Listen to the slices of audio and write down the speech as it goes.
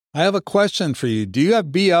I have a question for you. Do you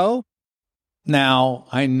have BO? Now,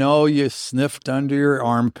 I know you sniffed under your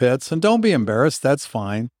armpits, and don't be embarrassed. That's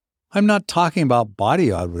fine. I'm not talking about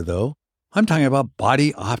body odor, though. I'm talking about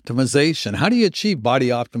body optimization. How do you achieve body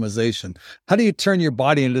optimization? How do you turn your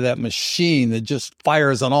body into that machine that just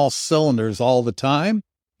fires on all cylinders all the time?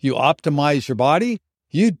 You optimize your body.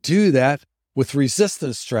 You do that with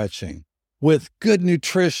resistance stretching, with good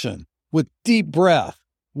nutrition, with deep breath,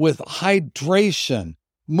 with hydration,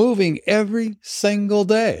 moving every single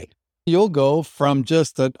day. You'll go from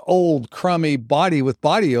just an old, crummy body with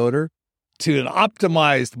body odor to an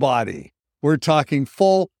optimized body. We're talking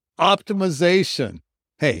full optimization.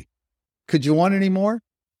 Hey, could you want any more?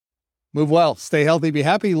 Move well, stay healthy, be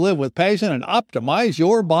happy, live with passion, and optimize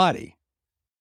your body.